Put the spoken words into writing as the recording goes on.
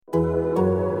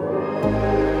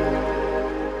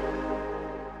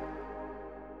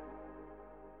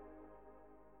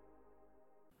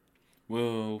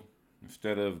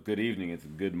Instead of good evening, it's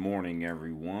good morning,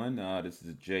 everyone. This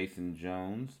is Jason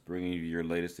Jones bringing you your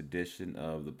latest edition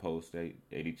of the Post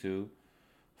 82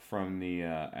 from the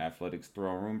Athletics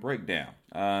Throne Room Breakdown.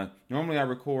 Normally, I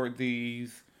record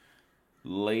these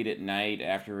late at night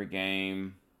after a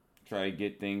game, try to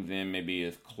get things in maybe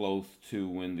as close to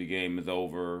when the game is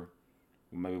over,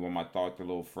 maybe when my thoughts are a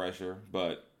little fresher.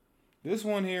 But this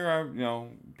one here, I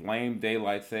blame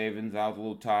daylight savings. I was a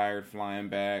little tired flying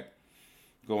back,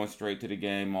 going straight to the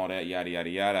game, all that yada yada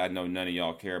yada. I know none of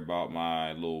y'all care about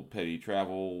my little petty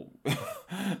travel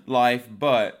life,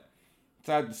 but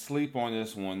decided to sleep on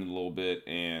this one a little bit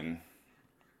and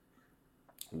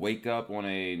wake up on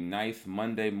a nice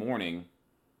Monday morning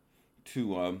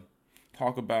to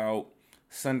talk about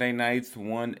Sunday night's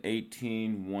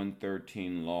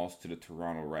 118-113 loss to the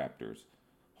Toronto Raptors.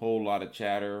 Whole lot of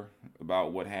chatter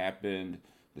about what happened,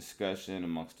 discussion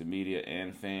amongst the media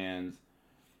and fans.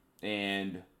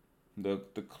 And the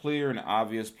clear and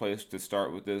obvious place to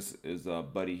start with this is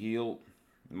Buddy Hield,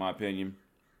 in my opinion.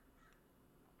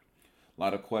 A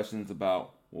lot of questions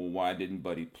about, well, why didn't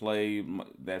Buddy play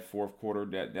that fourth quarter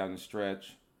down the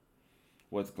stretch?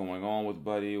 What's going on with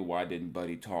Buddy? Why didn't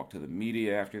Buddy talk to the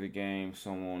media after the game?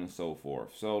 So on and so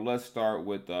forth. So let's start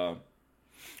with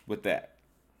that.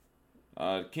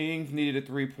 Kings needed a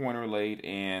three-pointer late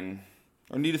or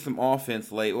needed some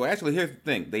offense late. Well, actually, here's the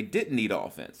thing. They didn't need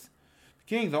offense. The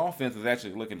Kings' offense was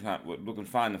actually looking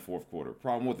fine in the fourth quarter.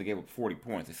 Problem was they gave up 40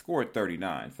 points. They scored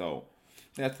 39, so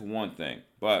that's one thing.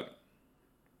 But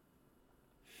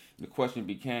the question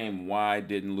became, why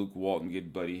didn't Luke Walton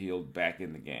get Buddy Hield back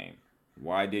in the game?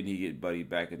 Why didn't he get Buddy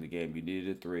back in the game? You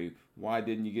needed a three. Why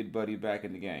didn't you get Buddy back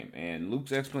in the game? And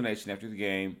Luke's explanation after the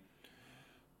game,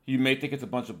 you may think it's a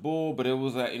bunch of bull, but it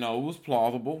was it was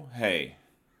plausible. Hey,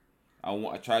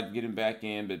 I tried to get him back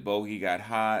in, but Bogey got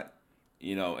hot.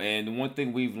 And one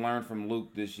thing we've learned from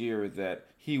Luke this year is that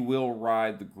he will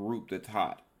ride the group that's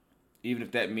hot, even if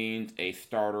that means a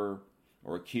starter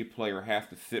or a key player has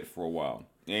to sit for a while.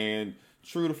 And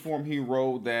true to form, he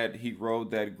rode that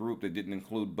group that didn't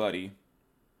include Buddy.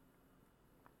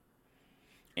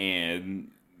 And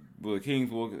the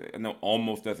Kings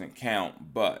almost doesn't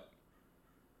count, but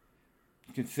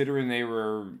considering they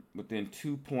were within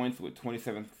 2 points with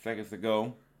 27 seconds to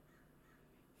go,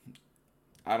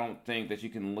 I don't think that you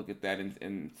can look at that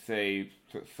and say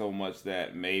so much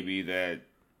that maybe that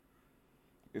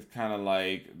it's kind of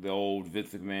like the old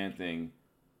Vince McMahon thing.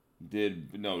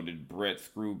 Did Brett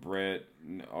screw Brett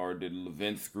or did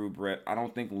Vince screw Brett? I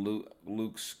don't think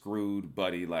Luke screwed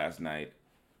Buddy last night.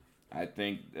 I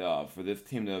think for this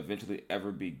team to eventually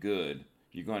ever be good,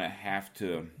 you're going to have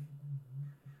to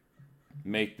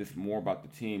make this more about the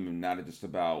team and not just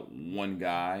about one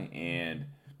guy. And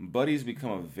Buddy's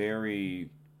become a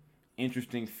very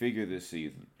interesting figure this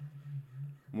season.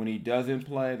 When he doesn't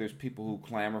play, there's people who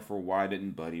clamor for why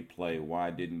didn't Buddy play?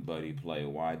 Why didn't Buddy play?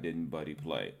 Why didn't Buddy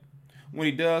play? When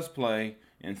he does play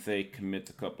and say commits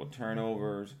a couple of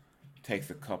turnovers, takes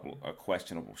a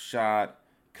questionable shot,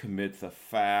 commits a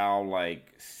foul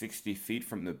like 60 feet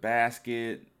from the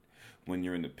basket when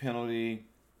you're in the penalty,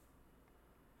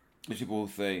 there's people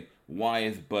who say, why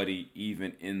is Buddy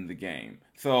even in the game?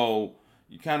 So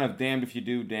you kind of damned if you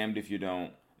do, damned if you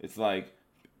don't. It's like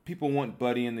people want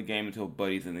Buddy in the game until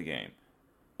Buddy's in the game.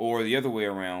 Or the other way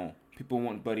around, people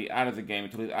want Buddy out of the game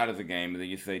until he's out of the game, and then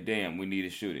you say, damn, we need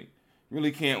his shooting.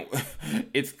 Really can't.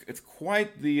 It's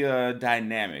quite the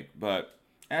dynamic. But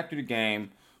after the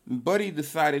game, Buddy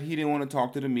decided he didn't want to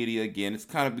talk to the media again. It's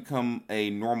kind of become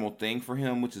a normal thing for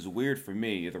him, which is weird for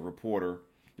me as a reporter,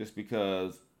 just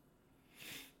because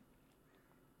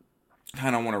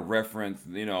kind of want to reference,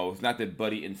 it's not that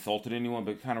Buddy insulted anyone,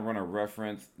 but kind of want to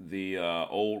reference the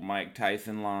old Mike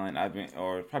Tyson line.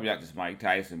 Or probably not just Mike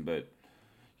Tyson, but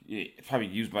it's probably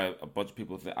used by a bunch of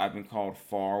people. That I've been called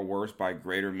far worse by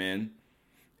greater men.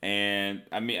 And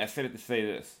I said it to say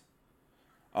this.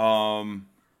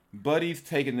 Buddy's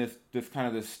taking this kind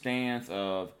of this stance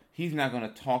of he's not going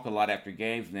to talk a lot after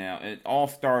games now. And it all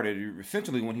started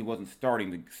essentially when he wasn't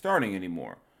starting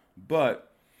anymore. But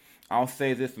I'll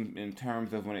say this in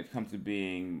terms of when it comes to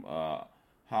being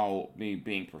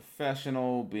being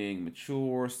professional, being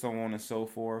mature, so on and so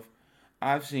forth.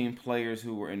 I've seen players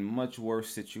who were in much worse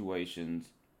situations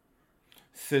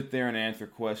sit there and answer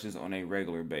questions on a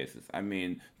regular basis.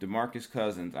 DeMarcus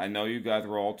Cousins, I know you guys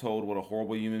were all told what a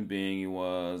horrible human being he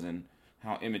was and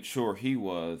how immature he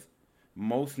was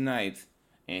most nights,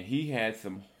 and he had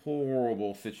some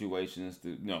horrible situations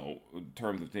in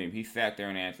terms of team. He sat there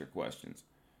and answered questions.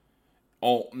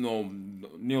 Oh, no,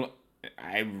 Neil,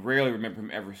 I rarely remember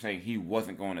him ever saying he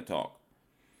wasn't going to talk.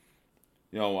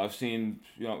 I've seen,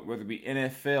 whether it be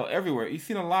NFL, everywhere, you've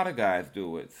seen a lot of guys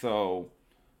do it. So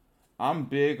I'm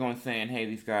big on saying, hey,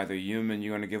 these guys are human.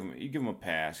 You're gonna give them a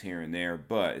pass here and there,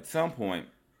 but at some point,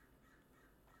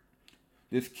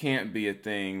 this can't be a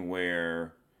thing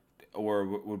or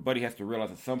what Buddy has to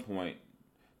realize at some point,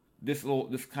 this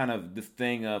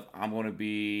thing of I'm gonna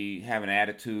be having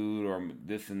attitude or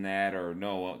this and that or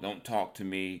no, don't talk to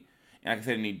me. And like I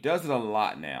said, and he does it a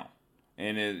lot now,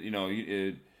 and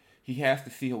he has to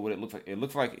see what it looks like. It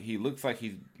looks like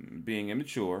he's being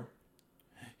immature.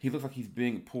 He looks like he's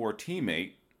being a poor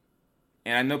teammate.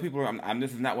 And I know people are.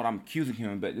 This is not what I'm accusing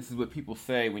him of, but this is what people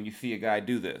say when you see a guy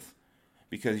do this,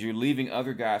 because you're leaving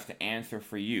other guys to answer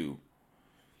for you,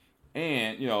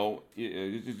 and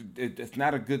it's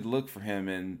not a good look for him.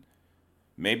 And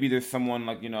maybe there's someone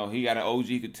like he got an OG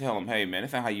could tell him, hey man,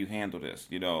 that's not how you handle this,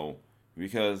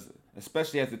 because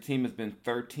especially as the team has been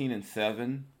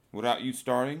 13-7 without you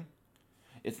starting.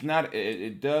 It's not.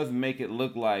 It does make it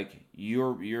look like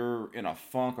you're in a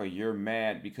funk or you're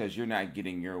mad because you're not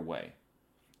getting your way,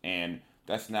 and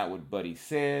that's not what Buddy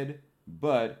said.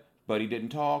 But Buddy didn't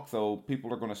talk, so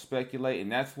people are going to speculate,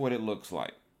 and that's what it looks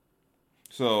like.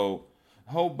 So,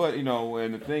 but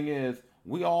and the thing is,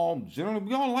 we all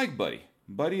like Buddy.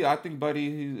 Buddy, I think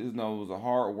Buddy was a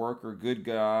hard worker, good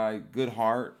guy, good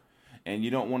heart, and you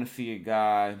don't want to see a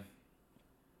guy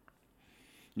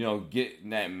get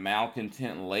that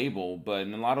malcontent label. But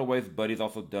in a lot of ways, Buddy's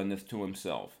also done this to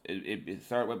himself. It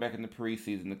started way back in the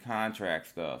preseason, the contract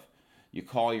stuff. You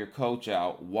call your coach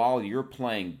out while you're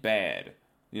playing bad,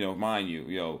 mind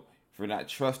you, for not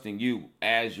trusting you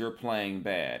as you're playing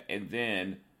bad. And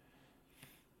then,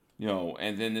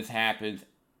 this happens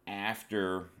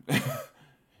after,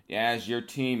 as your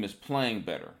team is playing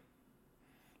better.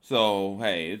 So,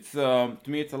 hey, it's to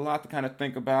me, it's a lot to kind of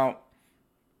think about.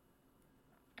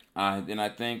 And I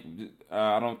think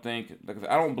I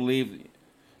don't believe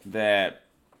that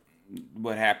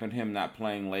what happened to him not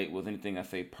playing late was anything I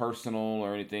say personal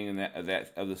or anything in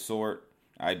that of the sort.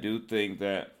 I do think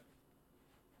that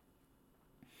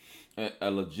a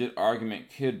legit argument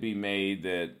could be made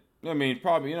that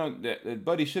probably that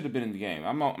Buddy should have been in the game.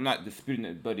 I'm not disputing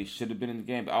that Buddy should have been in the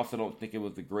game, but I also don't think it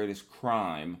was the greatest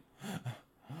crime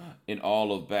in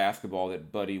all of basketball that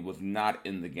Buddy was not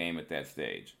in the game at that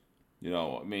stage. Like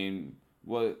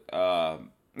I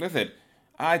said,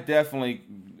 I definitely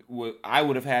would. I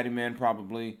would have had him in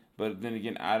probably, but then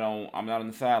again, I'm not on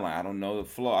the sideline. I don't know the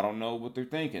flow. I don't know what they're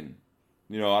thinking.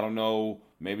 I don't know.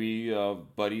 Maybe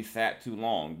Buddy sat too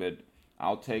long, but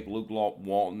I'll take Luke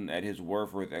Walton at his word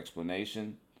for his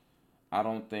explanation. I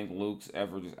don't think Luke's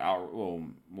ever just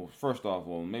first off,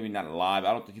 maybe not live.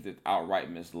 I don't think he's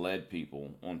outright misled people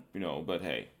on, but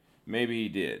hey, maybe he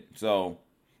did. So.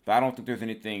 But I don't think there's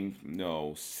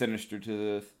anything, sinister to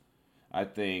this. I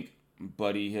think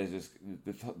Buddy has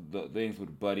the things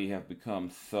with Buddy have become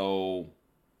so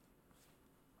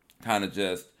kind of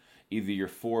just either you're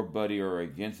for Buddy or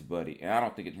against Buddy, and I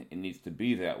don't think it needs to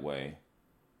be that way.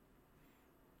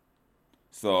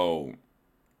 So,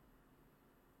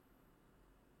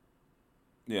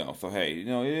 so hey, it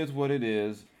is what it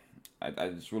is. I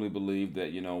just really believe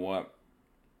that what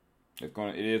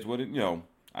it is what it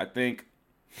I think.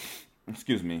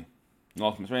 Excuse me,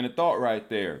 lost my train of thought right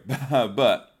there.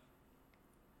 But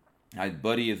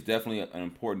Buddy is definitely an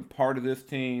important part of this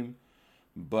team.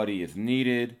 Buddy is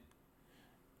needed,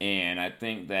 and I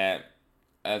think that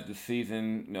as the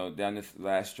season, down this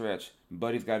last stretch,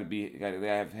 Buddy's got to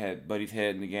have had Buddy's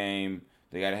head in the game.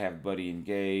 They got to have Buddy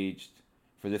engaged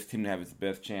for this team to have its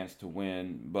best chance to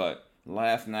win. But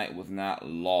last night was not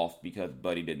lost because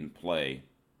Buddy didn't play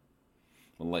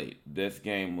late. This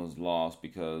game was lost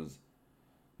because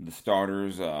the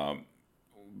starters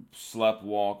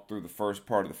sleptwalked through the first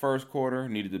part of the first quarter,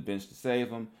 needed the bench to save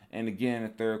them, and again, the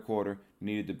third quarter,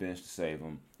 needed the bench to save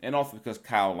them. And also because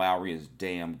Kyle Lowry is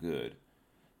damn good.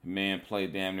 The man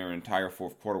played damn near an entire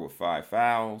fourth quarter with 5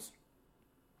 fouls.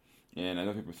 And I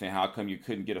know people are saying, how come you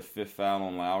couldn't get a 5th foul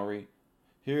on Lowry?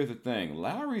 Here's the thing.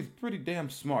 Lowry's pretty damn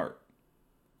smart.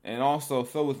 And also,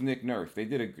 so was Nick Nurse. They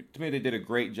did a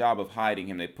great job of hiding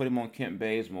him. They put him on Kent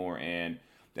Bazemore, and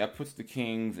that puts the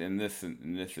Kings in this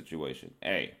situation.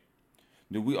 Hey,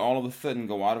 do we all of a sudden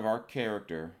go out of our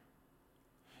character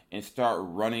and start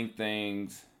running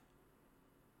things,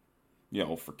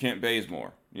 for Kent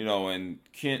Bazemore? And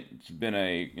Kent's been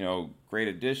a great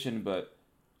addition, but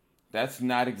that's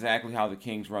not exactly how the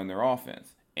Kings run their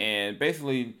offense. And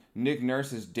basically, Nick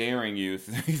Nurse is daring you.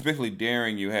 He's basically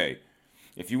daring you, hey,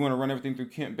 if you want to run everything through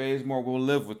Kent Bazemore, we'll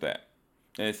live with that.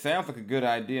 And it sounds like a good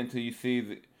idea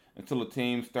until the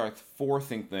team starts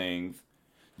forcing things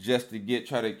just to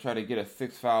try to get a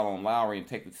sixth foul on Lowry and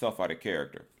take itself out of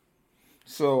character.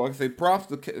 So, like I say, props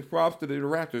to the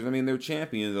Raptors. I mean, they're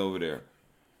champions over there.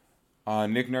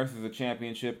 Nick Nurse is a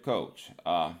championship coach.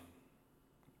 Kyle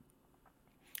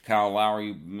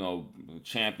Lowry, the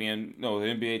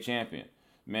NBA champion.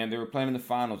 Man, they were playing in the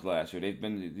finals last year. They've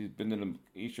been in the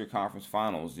Eastern Conference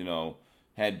Finals.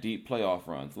 Had deep playoff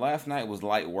runs. Last night was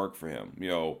light work for him.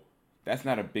 That's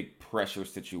not a big pressure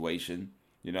situation.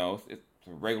 It's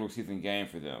a regular season game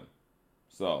for them.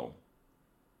 So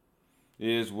it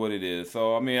is what it is.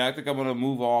 So I think I'm gonna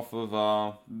move off of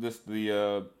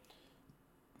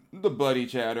the buddy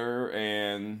chatter,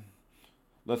 and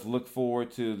let's look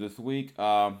forward to this week.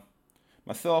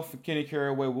 Myself and Kenny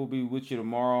Caraway will be with you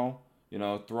tomorrow.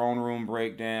 Throne room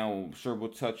breakdown. I'm sure we'll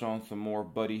touch on some more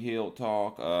Buddy Hield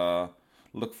talk.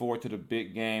 Look forward to the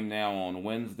big game now on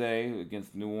Wednesday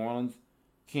against New Orleans.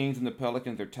 Kings and the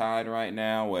Pelicans are tied right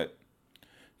now at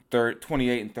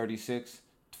 28 and 36,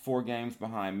 4 games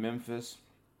behind Memphis.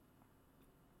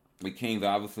 The Kings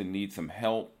obviously need some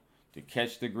help to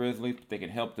catch the Grizzlies, but they can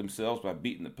help themselves by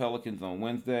beating the Pelicans on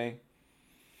Wednesday.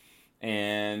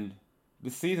 And the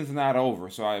season's not over,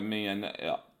 so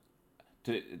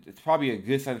it's probably a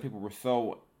good sign that people were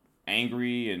so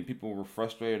angry and people were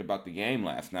frustrated about the game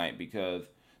last night, because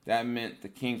that meant the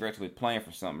Kings are actually playing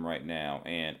for something right now.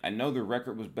 And I know the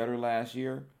record was better last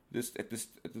year at this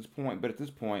point, but at this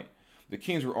point, the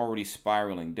Kings were already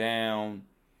spiraling down.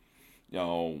 I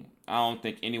don't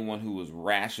think anyone who was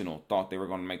rational thought they were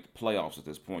going to make the playoffs at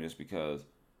this point, just because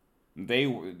they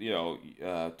were,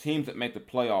 teams that make the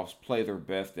playoffs play their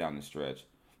best down the stretch.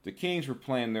 The Kings were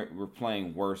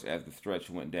playing worse as the stretch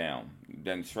went down,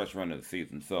 than the stretch run of the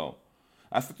season. So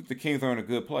I still think the Kings are in a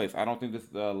good place. I don't think this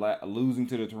losing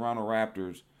to the Toronto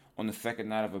Raptors on the second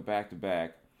night of a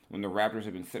back-to-back, when the Raptors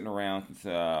have been sitting around since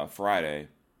Friday,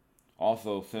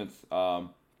 also since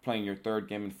playing your third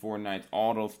game in 4 nights,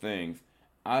 all those things.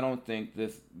 I don't think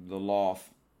the loss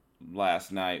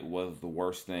last night was the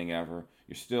worst thing ever.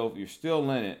 You're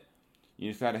still in it.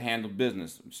 You just got to handle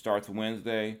business. It starts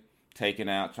Wednesday, trying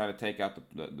to take out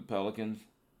the Pelicans.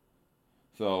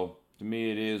 So to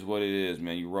me, it is what it is,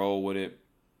 man. You roll with it.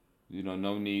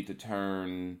 No need to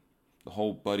turn the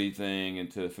whole buddy thing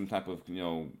into some type of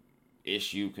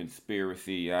issue,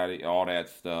 conspiracy, all that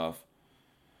stuff.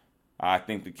 I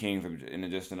think the Kings are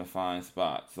just in a fine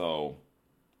spot. So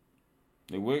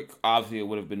it would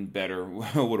have been better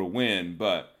with a win,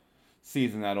 but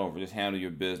season not over. Just handle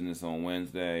your business on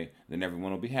Wednesday, then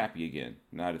everyone will be happy again.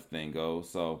 Now this thing goes.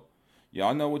 So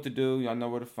y'all know what to do. Y'all know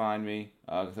where to find me.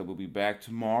 Like I said, we'll be back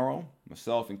tomorrow.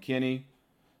 Myself and Kenny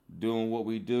doing what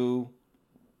we do.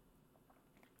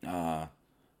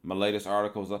 My latest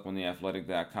article is up on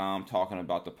theathletic.com talking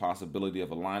about the possibility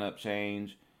of a lineup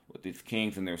change with these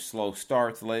Kings and their slow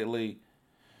starts lately.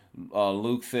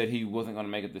 Luke said he wasn't going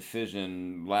to make a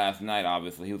decision last night,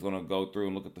 obviously. He was going to go through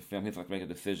and look at the film. He's going to make a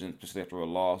decision just after a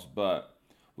loss. But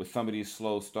with some of these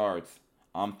slow starts,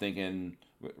 I'm thinking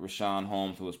Richaun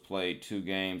Holmes, who has played 2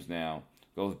 games now,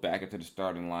 goes back into the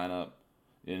starting lineup.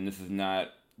 And this is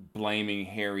not blaming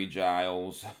Harry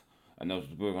Giles. I know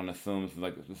we're going to assume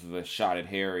this is a shot at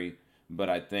Harry. But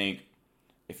I think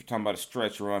if you're talking about a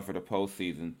stretch run for the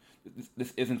postseason,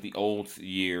 this isn't the old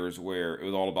years where it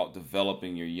was all about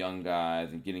developing your young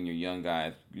guys and getting your young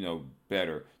guys,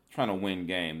 better, trying to win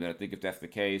games. And I think if that's the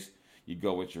case, you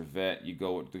go with your vet, you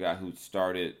go with the guy who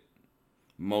started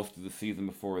most of the season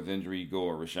before his injury, you go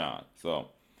with Richaun. So,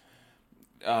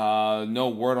 no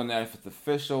word on that if it's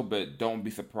official, but don't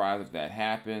be surprised if that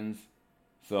happens.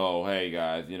 So, hey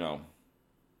guys,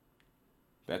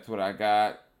 that's what I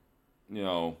got.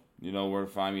 You know where to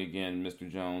find me again, Mr.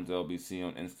 Jones, LBC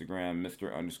on Instagram,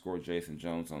 Mr._Jason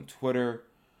Jones on Twitter.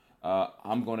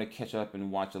 I'm going to catch up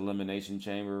and watch Elimination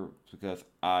Chamber because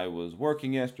I was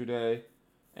working yesterday,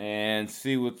 and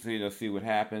see what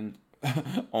happened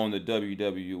on the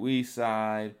WWE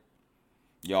side.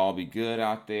 Y'all be good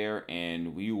out there,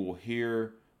 and we will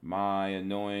hear my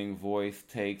annoying voice,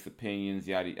 takes, opinions,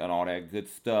 yada, and all that good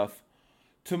stuff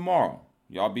tomorrow.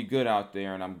 Y'all be good out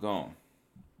there, and I'm gone.